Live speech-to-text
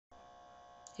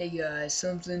Hey guys,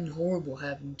 something horrible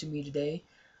happened to me today.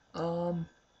 Um,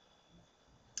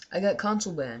 I got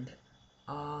console banned.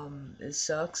 It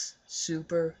sucks.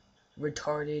 Super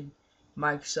retarded.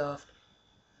 Microsoft.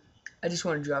 I just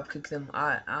want to drop kick them.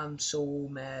 I'm so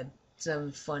mad. It's not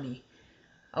even funny.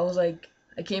 I was like,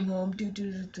 I came home.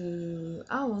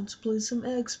 I want to play some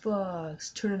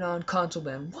Xbox. Turn it on. Console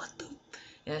ban. What the?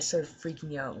 And I started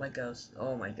freaking out like I was.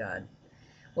 Oh my god.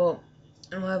 Well,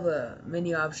 I don't have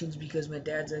many options because my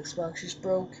dad's Xbox just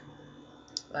broke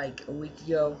like a week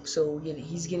ago. So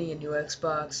he's getting a new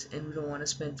Xbox, and we don't want to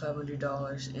spend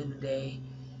 $500 in a day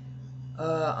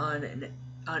on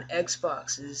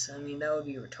Xboxes. I mean, that would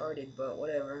be retarded, but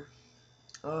whatever.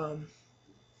 Um,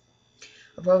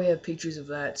 I'll probably have pictures of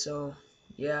that. So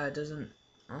yeah, it doesn't.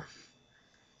 Uh,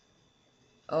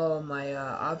 oh, my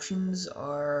options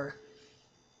are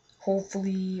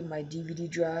hopefully my DVD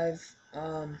drive.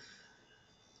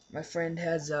 My friend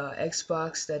has a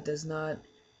Xbox that does not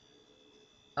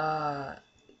uh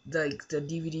the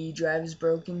DVD drive is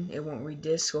broken. It won't read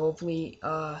disc. So hopefully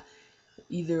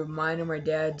either mine or my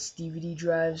dad's DVD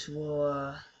drives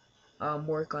will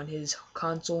work on his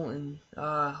console, and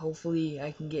hopefully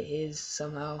I can get his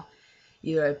somehow.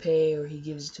 Either I pay or he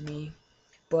gives it to me.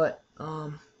 But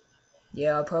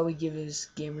yeah, I'll probably give his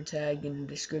gamer tag in the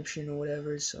description or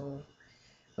whatever. So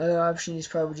my other option is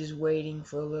probably just waiting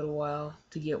for a little while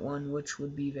to get one, which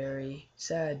would be very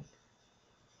sad.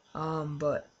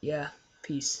 But yeah,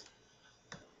 peace.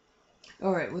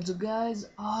 Alright, what's up guys?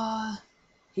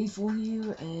 Hateful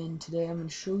here, and today I'm going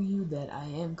to show you that I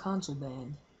am console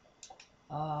banned.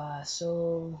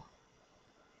 So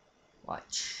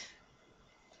watch.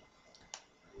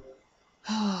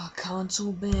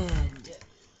 Console banned.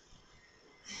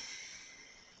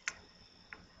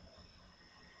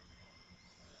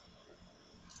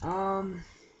 Um,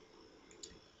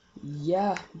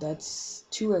 yeah, that's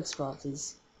two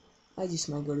Xboxes. I just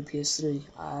might go to PS3.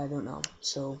 I don't know.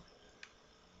 So,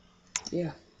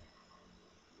 yeah.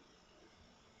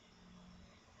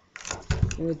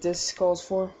 And what this calls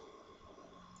for?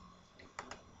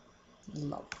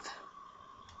 Love.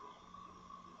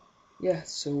 Yeah,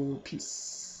 so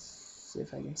peace.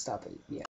 If I can stop it, yeah.